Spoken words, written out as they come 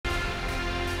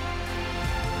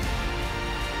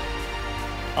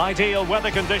Ideal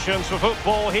weather conditions for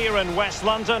football here in West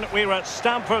London. We're at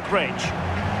Stamford Bridge.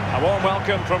 A warm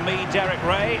welcome from me, Derek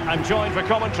Ray. I'm joined for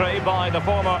commentary by the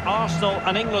former Arsenal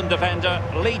and England defender,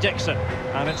 Lee Dixon.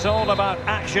 And it's all about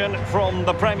action from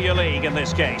the Premier League in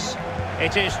this case.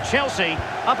 It is Chelsea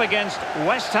up against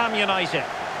West Ham United.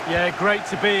 Yeah, great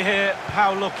to be here.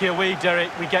 How lucky are we, Derek?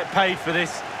 We get paid for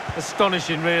this.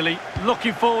 Astonishing, really.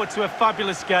 Looking forward to a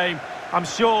fabulous game. I'm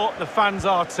sure the fans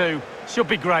are too. Should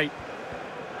be great.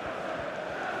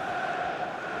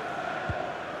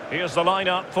 Here's the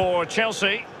lineup for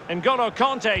Chelsea. N'Golo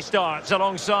Kanté starts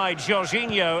alongside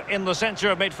Jorginho in the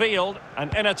centre of midfield.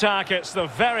 And in attack, it's the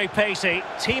very pacey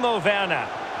Timo Werner.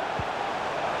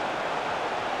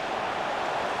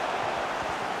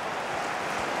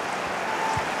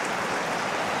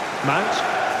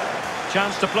 Mount.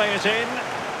 Chance to play it in.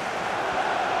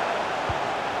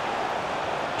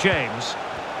 James.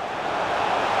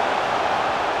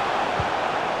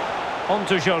 On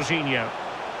to Jorginho.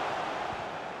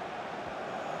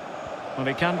 Well,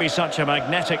 he can be such a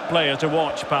magnetic player to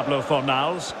watch, Pablo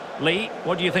Fornals. Lee,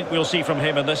 what do you think we'll see from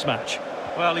him in this match?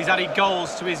 Well, he's added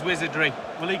goals to his wizardry.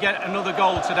 Will he get another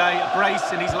goal today? A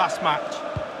brace in his last match.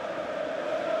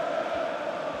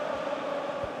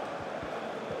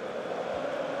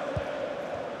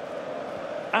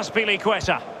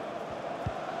 Azpilicueta.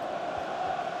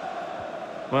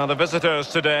 Well, the visitors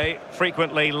today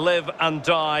frequently live and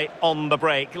die on the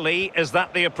break. Lee, is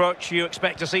that the approach you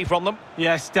expect to see from them?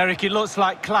 Yes, Derek, it looks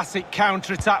like classic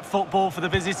counter-attack football for the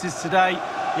visitors today.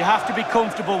 You have to be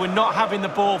comfortable with not having the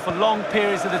ball for long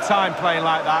periods of the time playing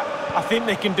like that. I think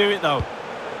they can do it, though.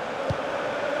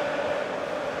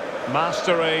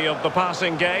 Mastery of the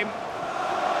passing game.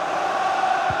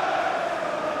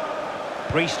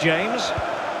 Reece James.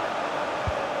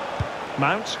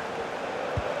 Mount.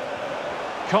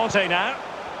 Kanté now.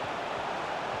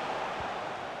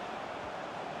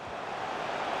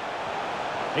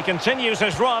 He continues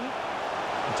his run.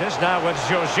 It is now with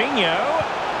Jorginho.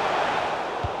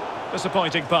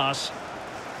 Disappointing pass.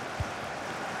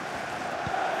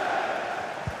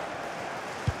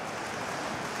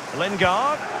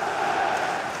 Lingard.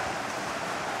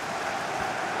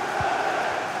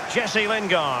 Jesse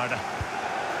Lingard.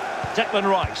 Declan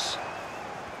Rice.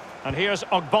 And here's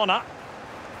Ogbonna.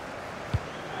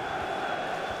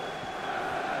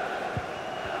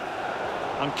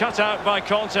 And cut out by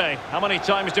Kanté. How many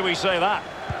times do we say that?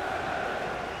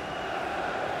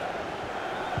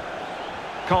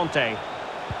 Kanté.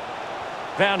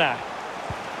 Werner.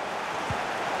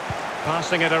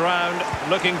 Passing it around,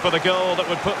 looking for the goal that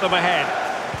would put them ahead.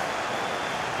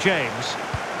 James.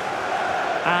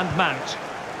 And Mount.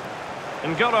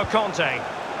 N'Golo Kanté.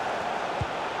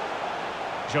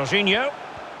 Jorginho.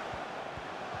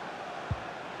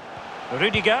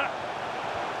 Rudiger.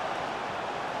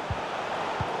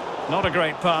 Not a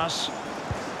great pass.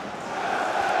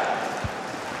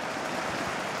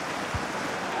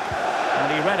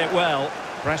 And he read it well,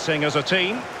 pressing as a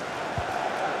team.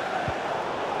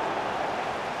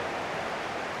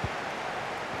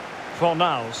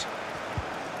 Fornals.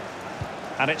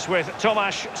 And it's with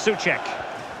Tomasz Suchek.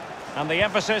 And the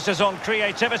emphasis is on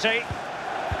creativity.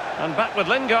 And back with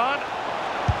Lingard.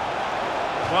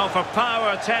 Well, for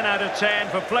power, 10 out of 10.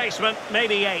 For placement,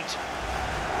 maybe 8.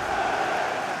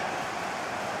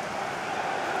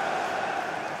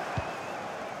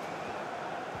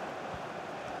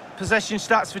 Possession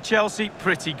stats for Chelsea,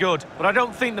 pretty good. But I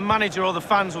don't think the manager or the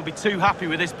fans will be too happy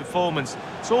with this performance.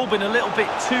 It's all been a little bit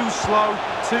too slow,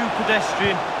 too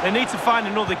pedestrian. They need to find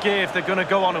another gear if they're going to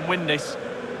go on and win this.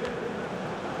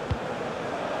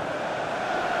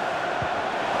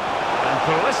 And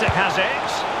Pulisic has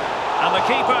it. And the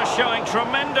keeper showing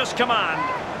tremendous command.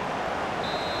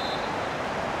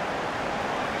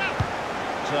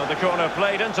 So the corner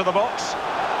played into the box.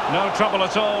 No trouble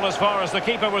at all as far as the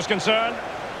keeper was concerned.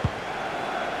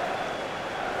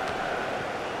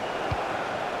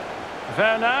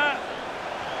 Werner.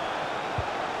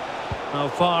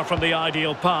 Oh, far from the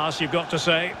ideal pass, you've got to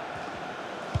say.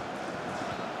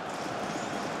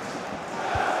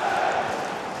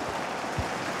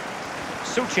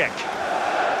 Suchek.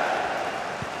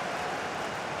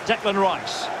 Declan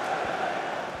Rice.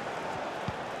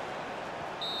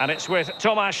 And it's with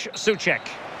Tomasz Suchek.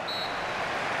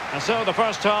 And so the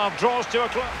first half draws to a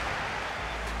close.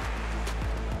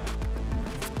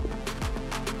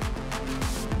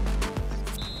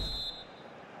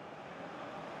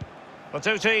 The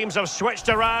two teams have switched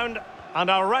around and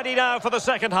are ready now for the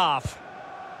second half.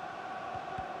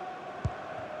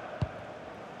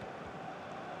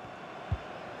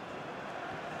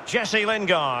 Jesse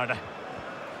Lingard.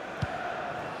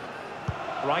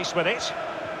 Rice with it.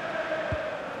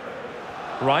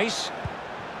 Rice.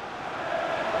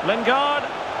 Lingard.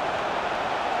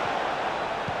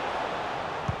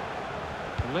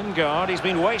 Lingard, he's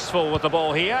been wasteful with the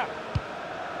ball here.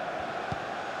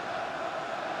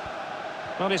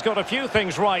 Well, he's got a few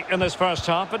things right in this first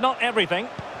half, but not everything.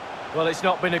 Well, it's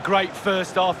not been a great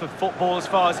first half of football as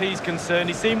far as he's concerned.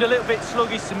 He seemed a little bit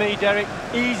sluggish to me, Derek.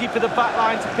 Easy for the back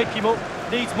line to pick him up.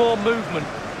 Needs more movement.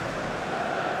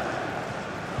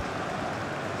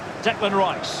 Declan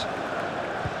Rice.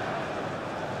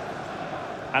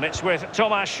 And it's with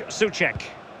Tomasz Suchek.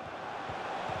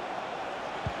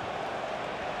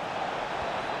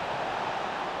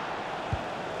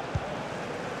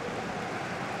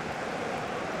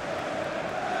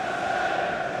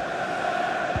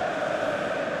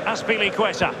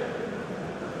 Azpilicueta.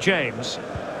 James.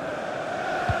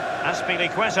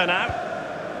 Azpilicueta now.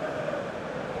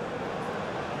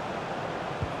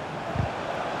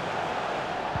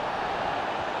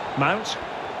 Mount.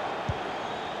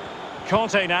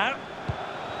 Conte now.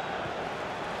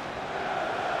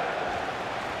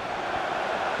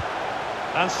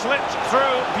 And slipped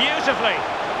through beautifully.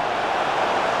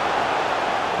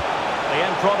 The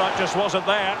end product just wasn't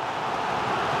there.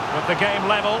 With the game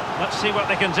level, let's see what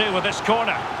they can do with this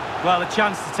corner. Well, a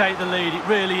chance to take the lead, it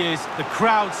really is. The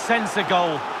crowd sense a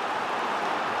goal.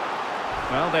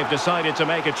 Well, they've decided to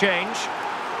make a change.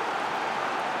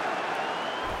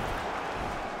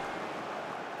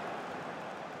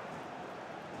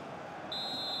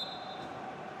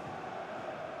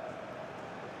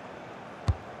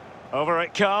 Over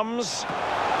it comes.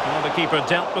 Well, the keeper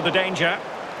dealt with the danger.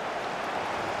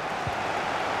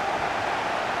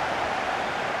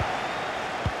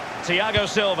 Thiago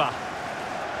Silva.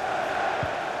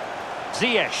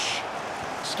 Ziyech.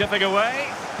 Skipping away.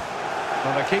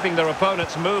 Well, they're keeping their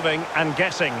opponents moving and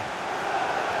guessing.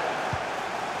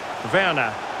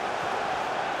 Werner.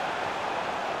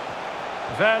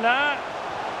 Werner.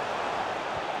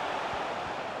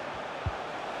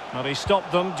 Well, he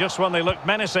stopped them just when they looked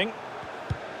menacing.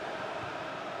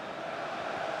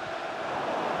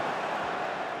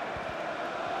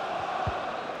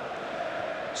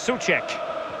 Suchek.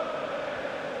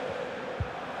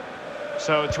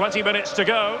 So 20 minutes to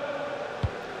go.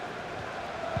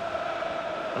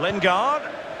 Lingard.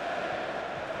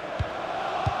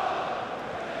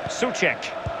 Suchek.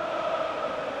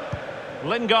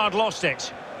 Lingard lost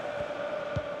it.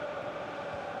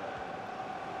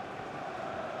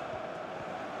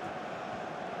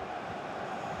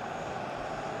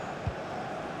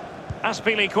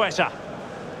 Azpilicueta.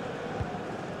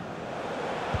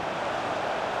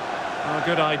 Oh,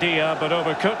 good idea, but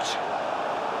overcooked.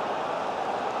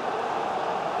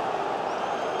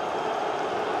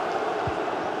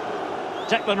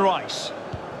 Declan Rice.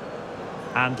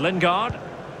 And Lingard.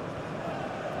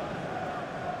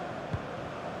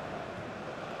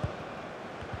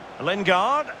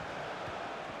 Lingard.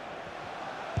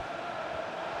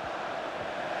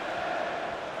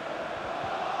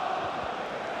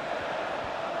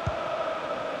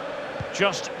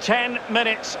 Just 10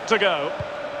 minutes to go.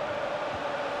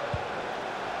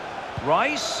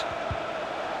 Rice.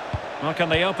 Well, can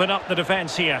they open up the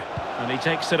defence here? And he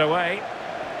takes it away.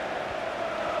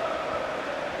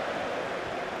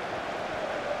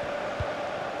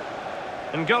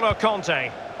 N'Golo Conte.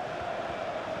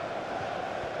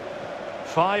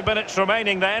 5 minutes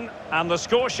remaining then, and the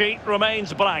score sheet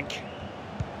remains blank.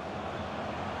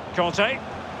 Conte.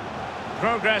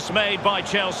 Progress made by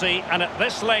Chelsea, and at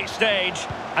this late stage,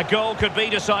 a goal could be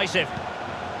decisive.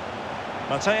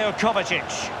 Mateo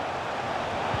Kovacic.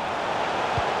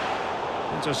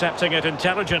 Intercepting it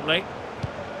intelligently.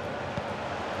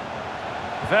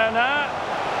 Werner.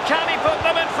 Can he put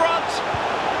them in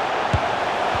front?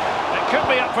 Could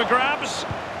be up for grabs.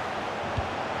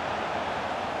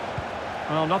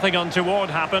 Well, nothing untoward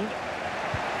happened.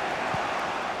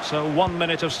 So 1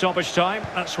 minute of stoppage time.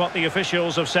 That's what the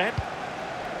officials have said.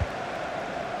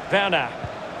 Werner.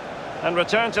 And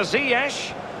return to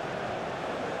Ziyech.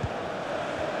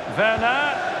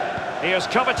 Werner. Here's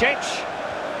Kovacic.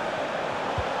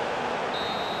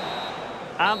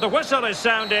 And the whistle is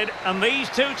sounded, and these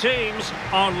two teams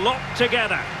are locked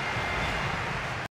together.